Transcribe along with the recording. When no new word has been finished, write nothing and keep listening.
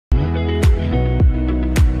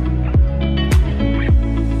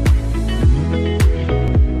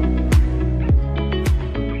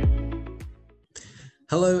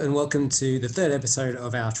and welcome to the third episode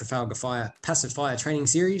of our Trafalgar Fire Passive Fire Training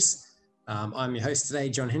series. I'm your host today,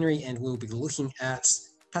 John Henry, and we'll be looking at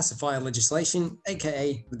passive fire legislation,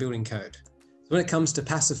 aka the building code. So when it comes to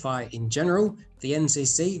passive fire in general, the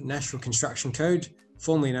NCC, National Construction Code,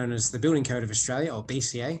 formerly known as the Building Code of Australia, or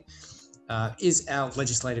BCA, is our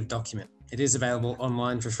legislative document. It is available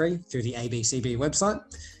online for free through the ABCB website,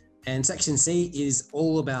 and Section C is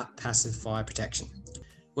all about passive fire protection.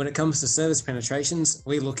 When it comes to service penetrations,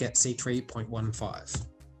 we look at C3.15.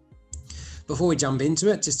 Before we jump into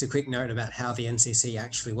it, just a quick note about how the NCC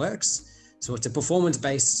actually works. So it's a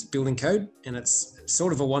performance-based building code, and it's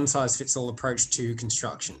sort of a one-size-fits-all approach to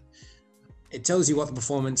construction. It tells you what the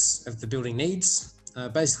performance of the building needs.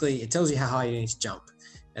 Basically, it tells you how high you need to jump,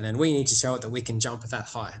 and then we need to show it that we can jump that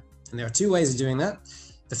high. And there are two ways of doing that.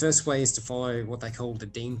 The first way is to follow what they call the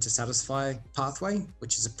deemed to satisfy pathway,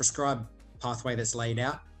 which is a prescribed pathway that's laid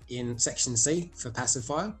out in Section C for passive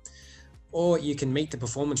fire, or you can meet the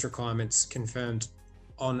performance requirements confirmed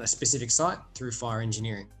on a specific site through fire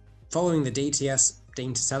engineering. Following the DTS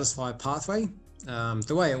deemed to satisfy pathway,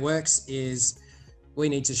 the way it works is we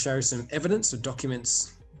need to show some evidence or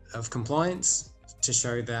documents of compliance to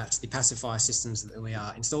show that the passive fire systems that we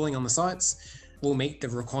are installing on the sites will meet the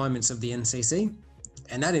requirements of the NCC,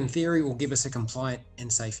 and that in theory will give us a compliant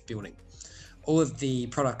and safe building. All of the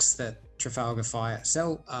products that Trafalgar Fire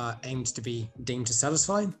sell are aimed to be deemed to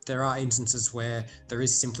satisfy. There are instances where there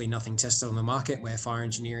is simply nothing tested on the market, where fire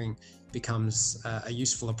engineering becomes a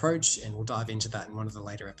useful approach, and we'll dive into that in one of the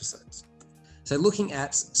later episodes. So looking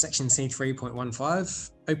at Section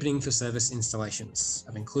C3.15, opening for service installations.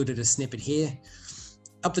 I've included a snippet here.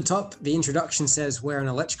 Up the top, the introduction says where an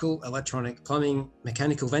electrical, electronic, plumbing,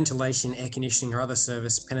 mechanical, ventilation, air conditioning, or other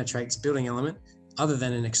service penetrates a building element other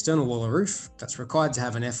than an external wall or roof, that's required to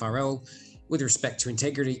have an FRL with respect to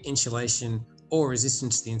integrity, insulation, or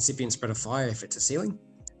resistance to the incipient spread of fire if it's a ceiling,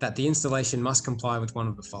 that the installation must comply with one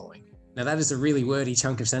of the following. Now that is a really wordy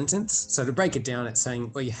chunk of sentence. So to break it down, it's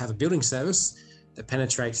saying, well, you have a building service that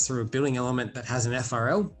penetrates through a building element that has an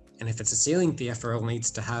FRL, and if it's a ceiling, the FRL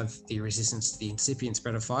needs to have the resistance to the incipient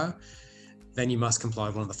spread of fire, then you must comply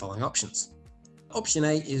with one of the following options. Option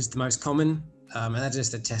A is the most common, and that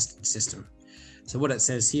is the tested system. So what it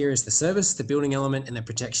says here is the service, the building element, and the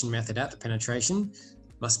protection method at the penetration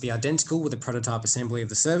must be identical with the prototype assembly of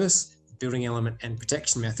the service, building element, and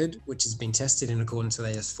protection method, which has been tested in accordance with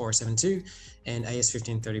AS 472 and AS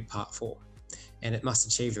 1530 Part 4. And it must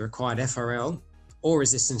achieve the required FRL or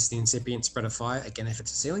resistance to the incipient spread of fire, again if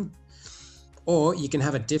it's a ceiling. Or you can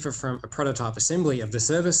have it differ from a prototype assembly of the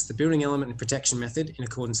service, the building element, and protection method in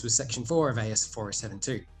accordance with Section 4 of AS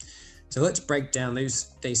 472. So let's break down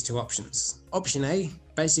these two options. Option A,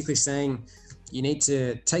 basically saying you need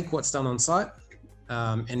to take what's done on site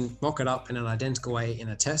and mock it up in an identical way in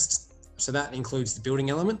a test. So that includes the building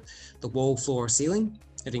element, the wall, floor, or ceiling.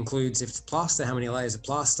 It includes if it's plaster, how many layers of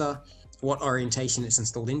plaster, what orientation it's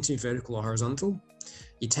installed into, vertical or horizontal.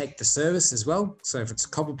 You take the service as well. So if it's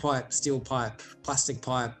copper pipe, steel pipe, plastic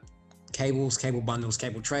pipe, cables, cable bundles,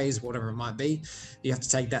 cable trays, whatever it might be, you have to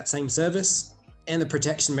take that same service and the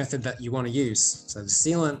protection method that you want to use. So the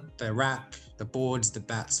sealant, the wrap, the boards, the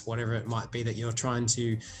bats, whatever it might be that you're trying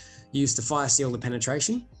to use to fire seal the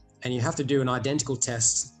penetration. And you have to do an identical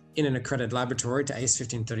test in an accredited laboratory to AS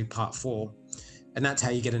 1530 Part 4. And that's how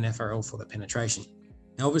you get an FRL for the penetration.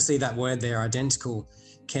 Now, obviously that word there, identical,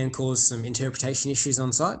 can cause some interpretation issues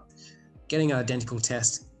on site. Getting an identical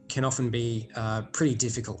test can often be pretty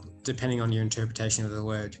difficult depending on your interpretation of the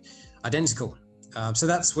word identical. So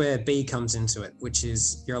that's where B comes into it, which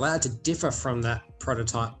is you're allowed to differ from that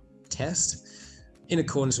prototype test in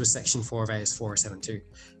accordance with Section 4 of AS 472.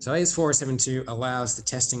 So AS 472 allows the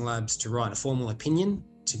testing labs to write a formal opinion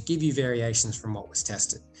to give you variations from what was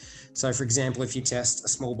tested. So for example, if you test a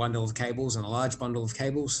small bundle of cables and a large bundle of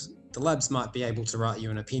cables, the labs might be able to write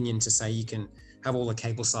you an opinion to say you can have all the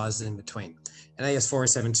cable sizes in between. And AS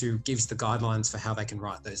 472 gives the guidelines for how they can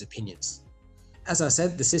write those opinions. As I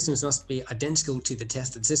said, the systems must be identical to the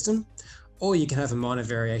tested system, or you can have a minor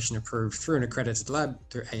variation approved through an accredited lab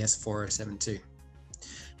through AS 472.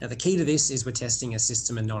 Now the key to this is we're testing a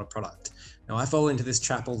system and not a product. Now I fall into this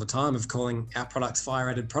trap all the time of calling our products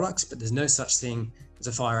fire-rated products, but there's no such thing as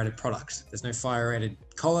a fire-rated product. There's no fire-rated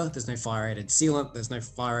collar, there's no fire-rated sealant, there's no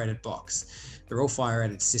fire-rated box. They're all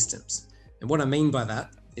fire-rated systems. And what I mean by that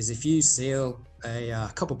is if you seal a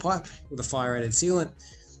copper pipe with a fire-rated sealant,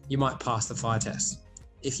 you might pass the fire test.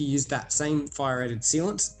 If you use that same fire-rated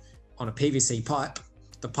sealant on a PVC pipe,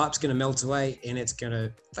 the pipe's going to melt away and it's going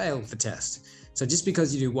to fail the test. So just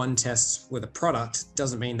because you do one test with a product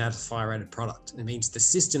doesn't mean that's a fire-rated product. It means the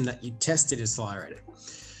system that you tested is fire-rated.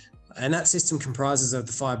 And that system comprises of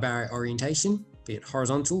the fire barrier orientation, be it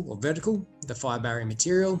horizontal or vertical, the fire barrier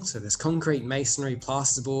material, so there's concrete, masonry,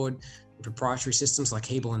 plasterboard, proprietary systems like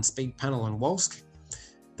Hebel and Speed Panel and Wolsk,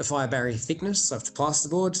 the fire barrier thickness of the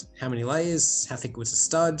plasterboard, how many layers, how thick was the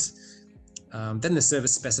stud, then the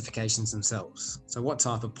service specifications themselves, so what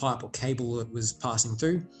type of pipe or cable it was passing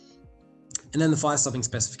through, and then the fire stopping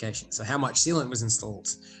specification, so how much sealant was installed.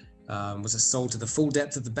 Was it sold to the full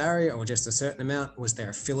depth of the barrier or just a certain amount? Was there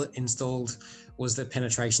a fillet installed? Was the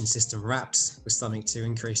penetration system wrapped with something to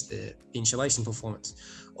increase the insulation performance?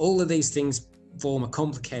 All of these things form a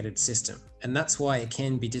complicated system, and that's why it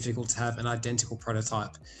can be difficult to have an identical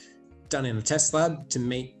prototype done in a test lab to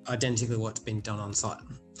meet identically what's been done on site.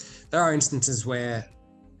 There are instances where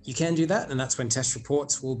you can do that, and that's when test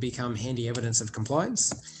reports will become handy evidence of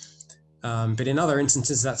compliance. But in other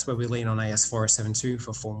instances, that's where we lean on AS 4072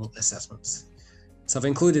 for formal assessments. So I've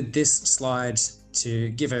included this slide to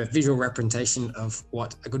give a visual representation of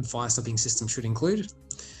what a good fire stopping system should include.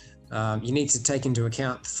 You need to take into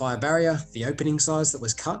account the fire barrier, the opening size that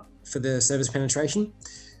was cut for the service penetration,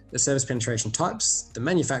 the service penetration types, the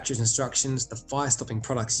manufacturer's instructions, the fire stopping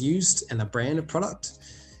products used and the brand of product,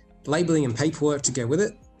 labeling and paperwork to go with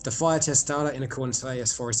it, the fire test data in accordance with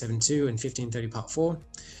AS 4072 and 1530 Part 4,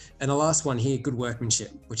 and the last one here, good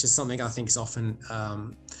workmanship, which is something I think is often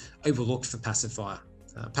overlooked for passive fire.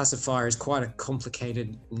 Passive fire is quite a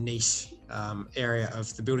complicated niche area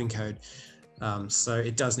of the building code, so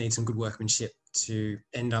it does need some good workmanship to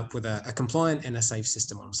end up with a compliant and a safe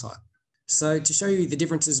system on site. So to show you the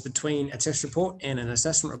differences between a test report and an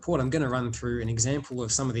assessment report, I'm going to run through an example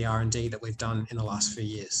of some of the R&D that we've done in the last few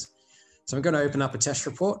years. So I'm going to open up a test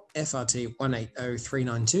report, FRT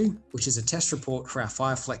 180392, which is a test report for our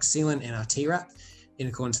FireFlex sealant and our T-Wrap in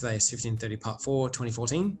accordance with AS 1530 Part 4,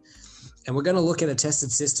 2014. And we're going to look at a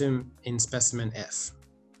tested system in specimen F.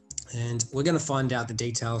 And we're going to find out the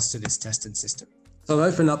details to this tested system. So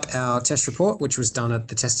I've opened up our test report, which was done at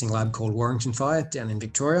the testing lab called Warrington Fire down in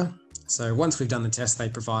Victoria. So once we've done the test, they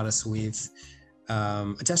provide us with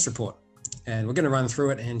a test report. And we're going to run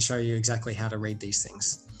through it and show you exactly how to read these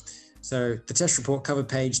things. So the test report cover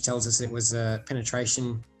page tells us it was a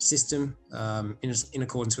penetration system in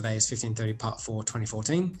accordance with AS 1530 Part 4,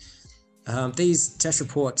 2014. These test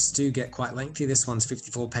reports do get quite lengthy. This one's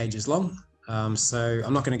 54 pages long. So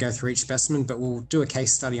I'm not going to go through each specimen, but we'll do a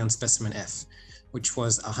case study on specimen F, which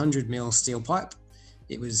was a 100 mil steel pipe.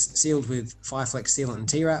 It was sealed with FireFlex sealant and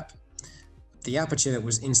T-Wrap. The aperture that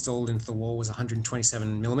was installed into the wall was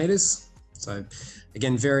 127 millimeters. So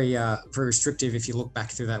again, very restrictive if you look back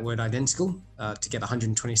through that word identical to get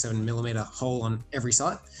 127 millimeter hole on every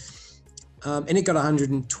site. And it got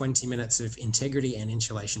 120 minutes of integrity and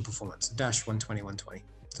insulation performance, dash 120, 120.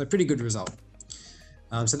 So pretty good result.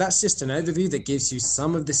 So that's just an overview that gives you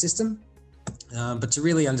some of the system, but to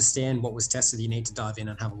really understand what was tested, you need to dive in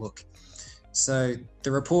and have a look. So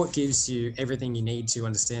the report gives you everything you need to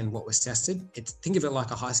understand what was tested. Think of it like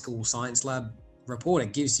a high school science lab report.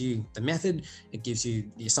 It gives you the method, it gives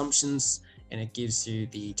you the assumptions, and it gives you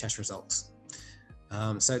the test results.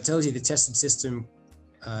 So it tells you the tested system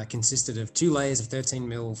consisted of 2 layers of 13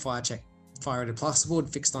 mil fire-rated plasterboard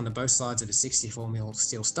fixed onto both sides of a 64 mil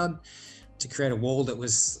steel stud to create a wall that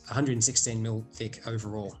was 116 mil thick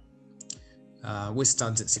overall, with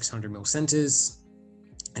studs at 600 mil centers,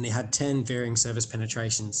 and it had 10 varying service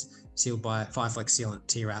penetrations sealed by FireFlex sealant,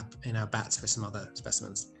 T-Wrap, and our bats for some other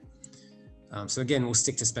specimens. So again, we'll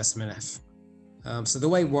stick to specimen F. So the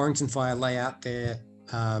way Warrington Fire lay out their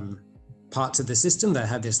parts of the system, they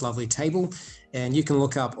have this lovely table, and you can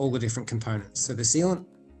look up all the different components. So the sealant,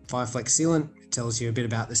 FireFlex sealant, tells you a bit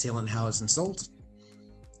about the sealant, how it's installed.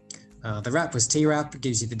 The wrap was T-Wrap, it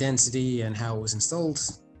gives you the density and how it was installed.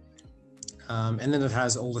 And then it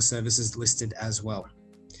has all the services listed as well.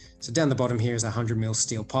 So down the bottom here is a 100 mil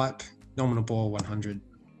steel pipe, nominal bore 100.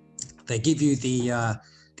 They give you the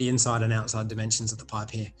inside and outside dimensions of the pipe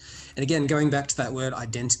here. And again, going back to that word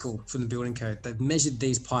identical from the building code, they've measured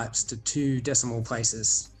these pipes to 2 decimal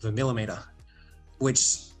places of a millimeter,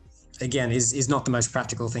 which again is not the most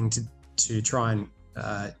practical thing to try and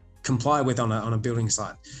comply with on a building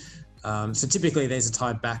site. So typically these are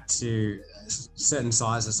tied back to certain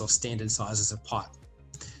sizes or standard sizes of pipe.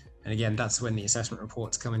 And again, that's when the assessment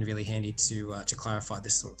reports come in really handy to clarify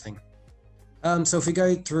this sort of thing. So if we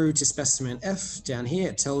go through to specimen F down here,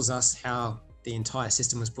 it tells us how the entire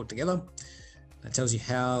system was put together. It tells you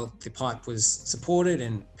how the pipe was supported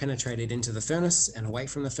and penetrated into the furnace and away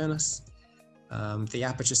from the furnace, the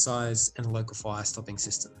aperture size, and the local fire stopping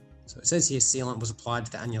system. So it says here sealant was applied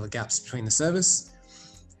to the annular gaps between the service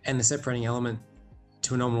and the separating element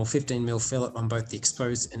to a nominal 15mm fillet on both the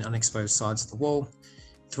exposed and unexposed sides of the wall,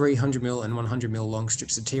 300mm and 100mm long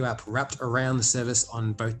strips of T-wrap wrapped around the surface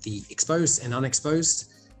on both the exposed and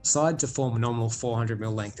unexposed side to form a nominal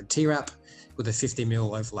 400mm length of T-wrap with a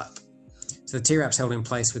 50mm overlap. So the T-wrap's held in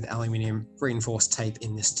place with aluminium reinforced tape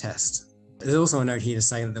in this test. There's also a note here to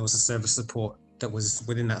say that there was a surface support that was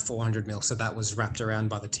within that 400mm, so that was wrapped around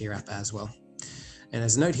by the T-wrap as well. And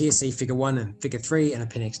there's a note here, see Figure 1 and Figure 3 and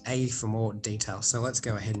Appendix A for more detail. So let's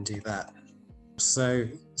go ahead and do that. So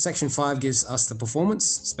Section 5 gives us the performance,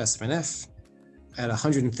 Specimen F. At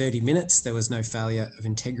 130 minutes, there was no failure of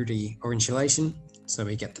integrity or insulation. So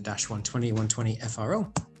we get the -120, 120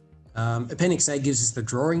 FRL. Appendix A gives us the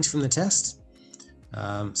drawings from the test.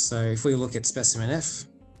 So if we look at Specimen F,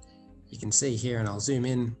 you can see here, and I'll zoom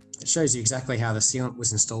in, it shows you exactly how the sealant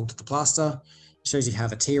was installed to the plaster. It shows you how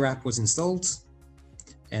the T-wrap was installed,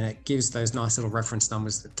 and it gives those nice little reference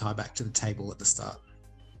numbers that tie back to the table at the start.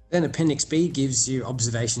 Then Appendix B gives you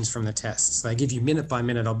observations from the test. So they give you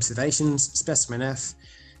minute-by-minute observations. Specimen F,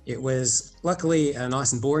 it was luckily a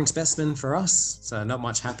nice and boring specimen for us, so not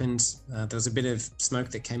much happened. There was a bit of smoke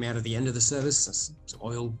that came out of the end of the service. So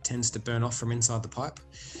oil tends to burn off from inside the pipe.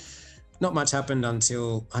 Not much happened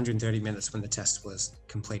until 130 minutes when the test was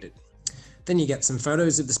completed. Then you get some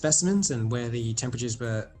photos of the specimens and where the temperatures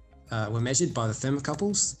were measured by the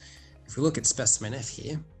thermocouples. If we look at Specimen F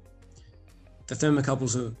here, the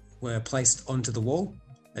thermocouples were placed onto the wall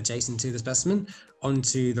adjacent to the specimen,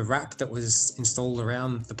 onto the wrap that was installed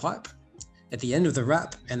around the pipe, at the end of the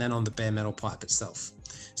wrap, and then on the bare metal pipe itself.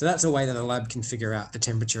 So that's a way that the lab can figure out the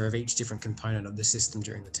temperature of each different component of the system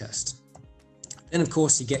during the test. Then of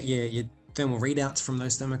course you get your thermal readouts from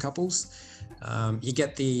those thermocouples. You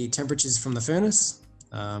get the temperatures from the furnace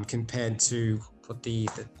compared to what the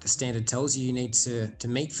standard tells you need to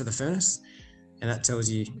meet for the furnace. And that tells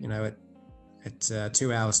you, at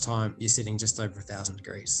 2 hours time, you're sitting just over 1,000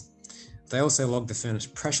 degrees. They also log the furnace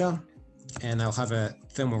pressure, and they'll have a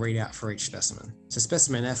thermal readout for each specimen. So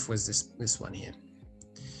Specimen F was this one here.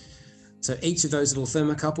 So each of those little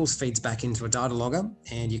thermocouples feeds back into a data logger,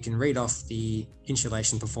 and you can read off the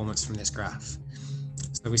insulation performance from this graph.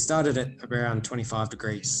 So we started at around 25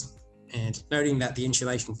 degrees, and noting that the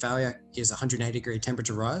insulation failure is 180 degree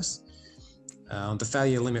temperature rise, the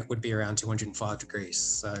failure limit would be around 205 degrees.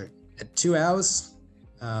 So at 2 hours,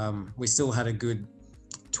 we still had a good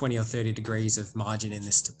 20 or 30 degrees of margin in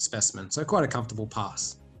this specimen, so quite a comfortable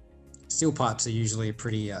pass. Steel pipes are usually a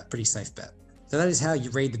pretty safe bet. So that is how you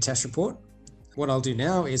read the test report. What I'll do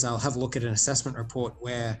now is I'll have a look at an assessment report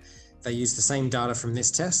where they use the same data from this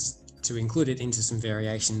test to include it into some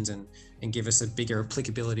variations and give us a bigger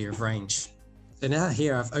applicability of range. So now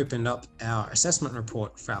here I've opened up our assessment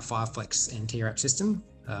report for our Fireflex and T-wrap system,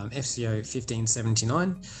 FCO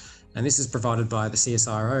 1579. And this is provided by the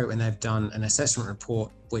CSIRO, and they've done an assessment report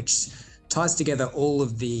which ties together all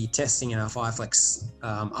of the testing in our Fireflex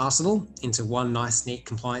arsenal into one nice, neat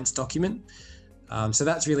compliance document. So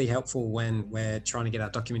that's really helpful when we're trying to get our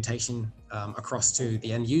documentation across to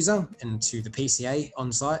the end user and to the PCA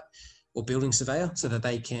on site or building surveyor so that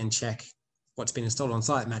they can check what's been installed on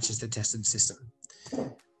site matches the tested system.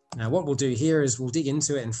 Now what we'll do here is we'll dig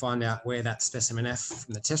into it and find out where that Specimen F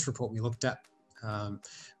from the test report we looked at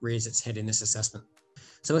rears its head in this assessment.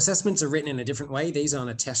 So assessments are written in a different way. These aren't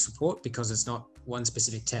a test report because it's not one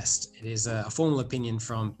specific test. It is a formal opinion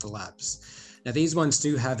from the labs. Now these ones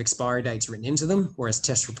do have expiry dates written into them, whereas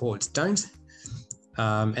test reports don't.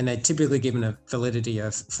 And they're typically given a validity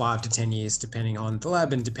of 5 to 10 years, depending on the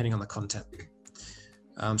lab and depending on the content.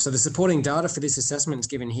 So the supporting data for this assessment is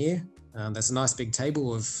given here. There's a nice big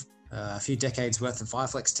table of a few decades worth of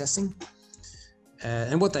Fireflex testing.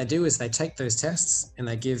 And what they do is they take those tests and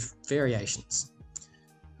they give variations.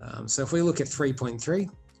 So if we look at 3.3,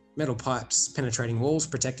 metal pipes penetrating walls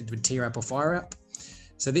protected with T-wrap or fire wrap.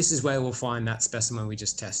 So this is where we'll find that specimen we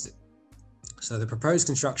just tested. So the proposed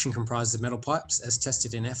construction comprises of metal pipes as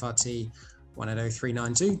tested in FRT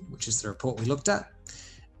 180392, which is the report we looked at,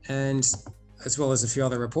 and as well as a few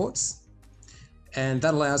other reports. And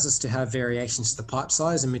that allows us to have variations to the pipe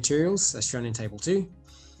size and materials as shown in table 2.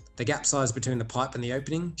 The gap size between the pipe and the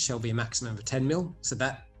opening shall be a maximum of 10 mil. So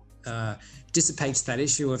that dissipates that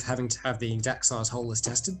issue of having to have the exact size hole as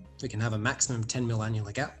tested. We can have a maximum 10 mil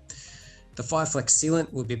annular gap. The Fireflex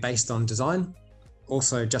sealant will be based on design,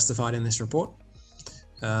 also justified in this report.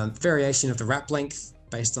 Variation of the wrap length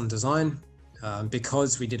based on design.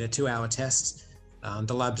 Because we did a 2-hour test,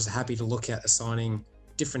 the labs are happy to look at assigning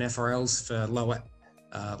different FRLs for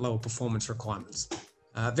lower performance requirements.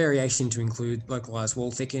 Variation to include localized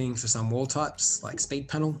wall thickening for some wall types like speed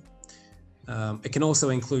panel. It can also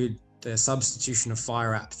include the substitution of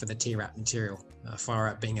fire wrap for the T-wrap material. Fire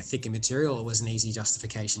wrap being a thicker material, it was an easy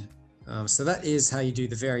justification. So that is how you do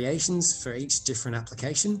the variations for each different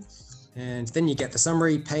application. And then you get the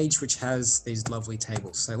summary page, which has these lovely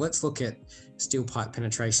tables. So let's look at steel pipe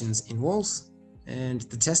penetrations in walls. And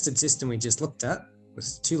the tested system we just looked at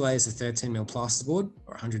was 2 layers of 13mm plasterboard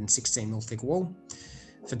or 116mm thick wall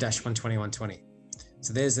for -120/120.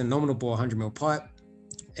 So there's the nominal bore 100mm pipe,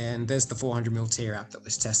 and there's the 400mm T-wrap that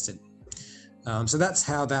was tested. So that's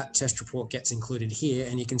how that test report gets included here,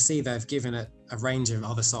 and you can see they've given it a range of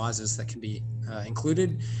other sizes that can be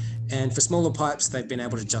included, and for smaller pipes they've been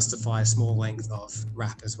able to justify a small length of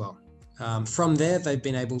wrap as well. From there they've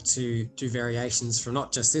been able to do variations from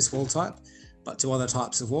not just this wall type but to other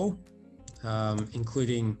types of wall,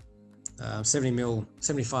 including 70mm,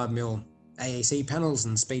 75mm AAC panels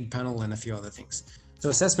and speed panel and a few other things. So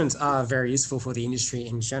assessments are very useful for the industry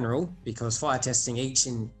in general, because fire testing each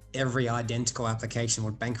and every identical application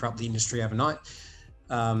would bankrupt the industry overnight.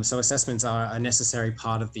 So assessments are a necessary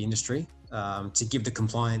part of the industry to give the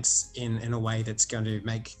compliance in a way that's going to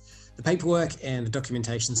make the paperwork and the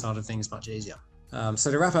documentation side of things much easier. So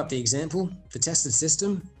to wrap up the example, the tested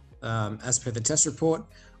system, as per the test report,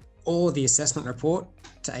 or the assessment report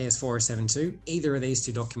to AS 4072, either of these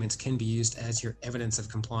two documents can be used as your evidence of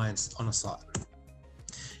compliance on a site.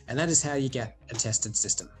 And that is how you get a tested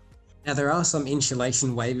system. Now, there are some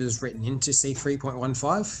insulation waivers written into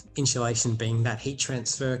C3.15, insulation being that heat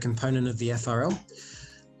transfer component of the FRL.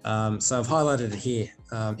 So I've highlighted it here.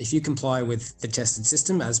 If you comply with the tested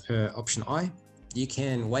system as per option I, you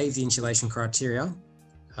can waive the insulation criteria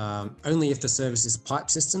only if the service is a pipe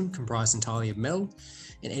system comprised entirely of metal,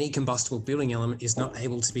 and any combustible building element is not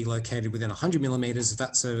able to be located within 100mm of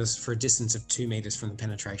that service for a distance of 2 meters from the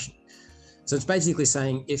penetration. So it's basically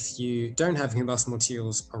saying if you don't have combustible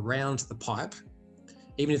materials around the pipe,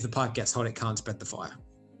 even if the pipe gets hot, it can't spread the fire.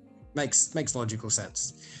 Makes logical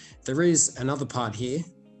sense. There is another part here,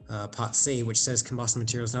 part C, which says combustible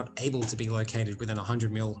materials not able to be located within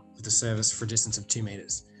 100mm of the service for a distance of 2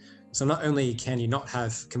 meters. So not only can you not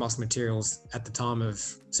have combustible materials at the time of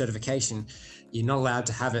certification, you're not allowed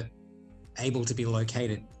to have it able to be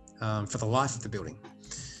located for the life of the building.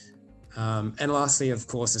 And lastly, of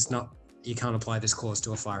course, you can't apply this clause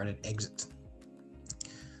to a fire at an exit.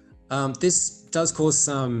 This does cause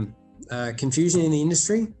some confusion in the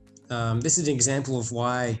industry. This is an example of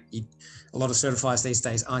why a lot of certifiers these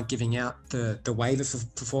days aren't giving out the waiver for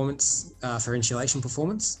performance, for insulation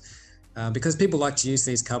performance, because people like to use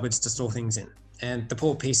these cupboards to store things in. And the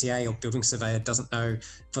poor PCA or building surveyor doesn't know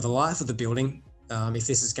for the life of the building if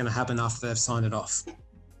this is going to happen after they've signed it off.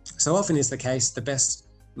 So often is the case, the best,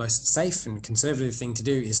 most safe and conservative thing to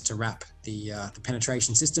do is to wrap the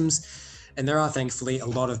penetration systems. And there are thankfully a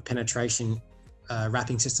lot of penetration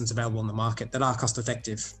wrapping systems available on the market that are cost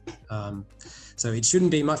effective. So it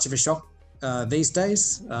shouldn't be much of a shock these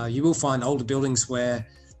days. You will find older buildings where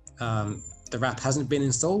the wrap hasn't been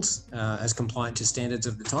installed as compliant to standards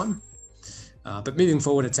of the time. But moving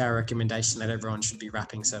forward, it's our recommendation that everyone should be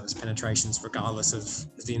wrapping service penetrations regardless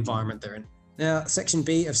of the environment they're in. Now, Section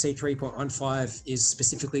B of C3.15 is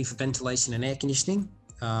specifically for ventilation and air conditioning,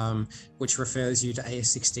 which refers you to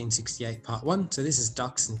AS 1668 Part 1. So this is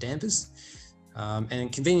ducts and dampers.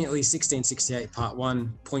 And conveniently, 1668 Part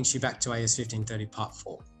 1 points you back to AS 1530 Part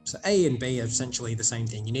 4. So A and B are essentially the same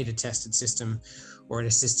thing. You need a tested system or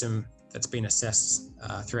a system that's been assessed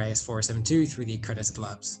through AS 4072 through the accredited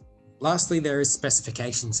labs. Lastly, there is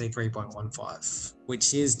specification C3.15,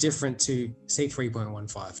 which is different to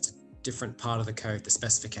C3.15. It's a different part of the code, the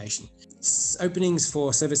specification. Openings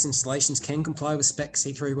for service installations can comply with spec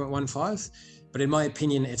C3.15, but in my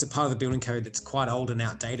opinion, it's a part of the building code that's quite old and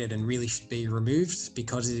outdated and really should be removed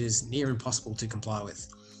because it is near impossible to comply with.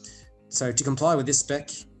 So to comply with this spec,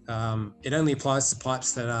 it only applies to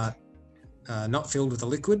pipes that are not filled with a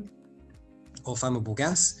liquid or flammable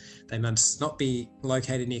gas. They must not be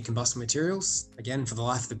located near combustible materials, again, for the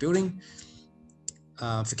life of the building.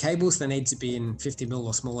 For cables, they need to be in 50mm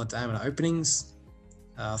or smaller diameter openings.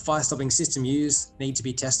 Fire stopping system used need to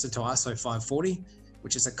be tested to ISO 540,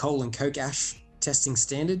 which is a coal and coke ash testing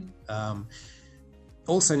standard.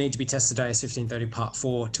 Also need to be tested to AS 1530 Part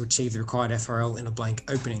 4 to achieve the required FRL in a blank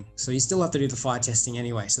opening. So you still have to do the fire testing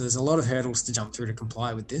anyway. So there's a lot of hurdles to jump through to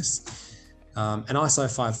comply with this. And ISO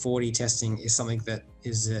 540 testing is something that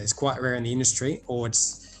is quite rare in the industry, or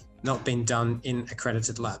it's not been done in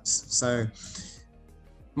accredited labs. So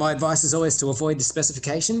my advice is always to avoid the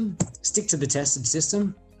specification, stick to the tested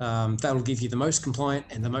system. That will give you the most compliant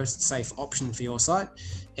and the most safe option for your site,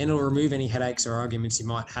 and it'll remove any headaches or arguments you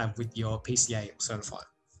might have with your PCA or certifier.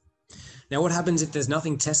 Now, what happens if there's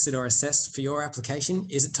nothing tested or assessed for your application?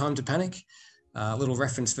 Is it time to panic? A little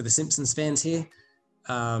reference for the Simpsons fans here.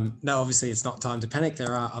 No, obviously it's not time to panic.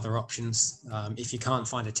 There are other options if you can't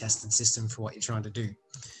find a tested system for what you're trying to do.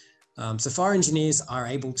 So fire engineers are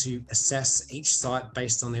able to assess each site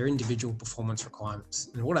based on their individual performance requirements.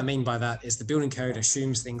 And what I mean by that is the building code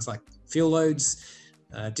assumes things like fuel loads,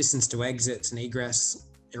 distance to exits and egress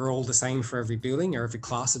are all the same for every building or every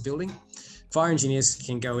class of building. Fire engineers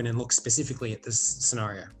can go in and look specifically at this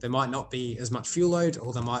scenario. There might not be as much fuel load,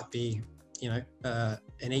 or there might be,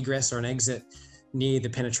 an egress or an exit near the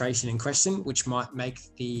penetration in question, which might make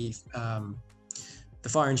the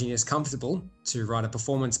fire engineers comfortable to write a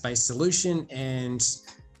performance-based solution, and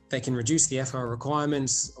they can reduce the FO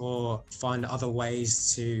requirements or find other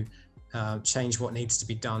ways to change what needs to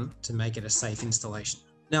be done to make it a safe installation.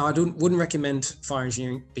 Now, I wouldn't recommend fire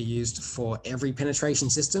engineering be used for every penetration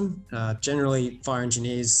system. Generally, fire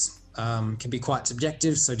engineers can be quite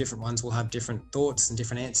subjective, so different ones will have different thoughts and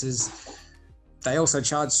different answers. They also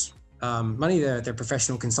charge money. They're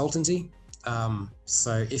professional consultancy.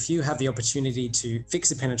 So if you have the opportunity to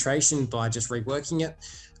fix a penetration by just reworking it,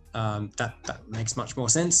 that makes much more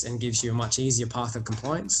sense and gives you a much easier path of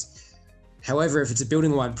compliance. However, if it's a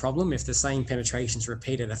building-wide problem, if the same penetration is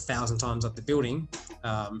repeated 1,000 times up the building,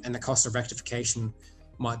 and the cost of rectification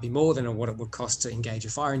might be more than what it would cost to engage a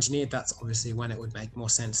fire engineer, that's obviously when it would make more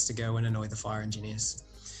sense to go and annoy the fire engineers.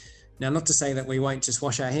 Now, not to say that we won't just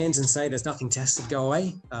wash our hands and say there's nothing tested, go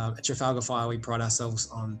away. At Trafalgar Fire, we pride ourselves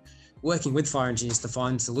on working with fire engineers to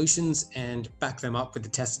find solutions and back them up with the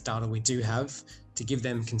tested data we do have to give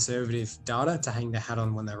them conservative data to hang their hat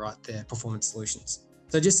on when they write their performance solutions.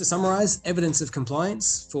 So just to summarize, evidence of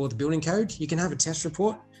compliance for the building code, you can have a test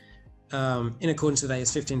report in accordance with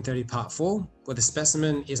AS 1530 Part 4, where the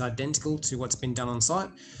specimen is identical to what's been done on site,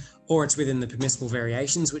 or it's within the permissible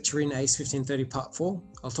variations, which are in AS 1530 Part 4.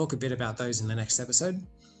 I'll talk a bit about those in the next episode.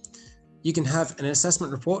 You can have an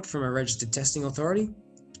assessment report from a registered testing authority,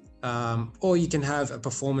 or you can have a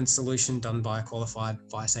performance solution done by a qualified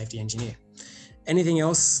fire safety engineer. Anything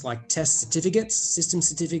else like test certificates, system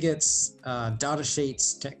certificates, data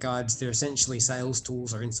sheets, tech guides, they're essentially sales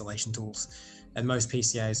tools or installation tools. And most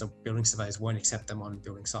PCAs or building surveyors won't accept them on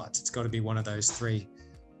building sites. It's got to be one of those three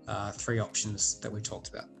options that we talked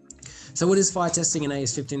about. So what is fire testing in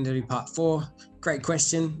AS 1530 Part 4? Great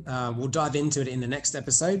question. We'll dive into it in the next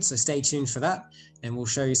episode, so stay tuned for that. And we'll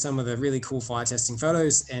show you some of the really cool fire testing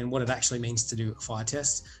photos and what it actually means to do a fire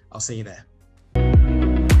test. I'll see you there.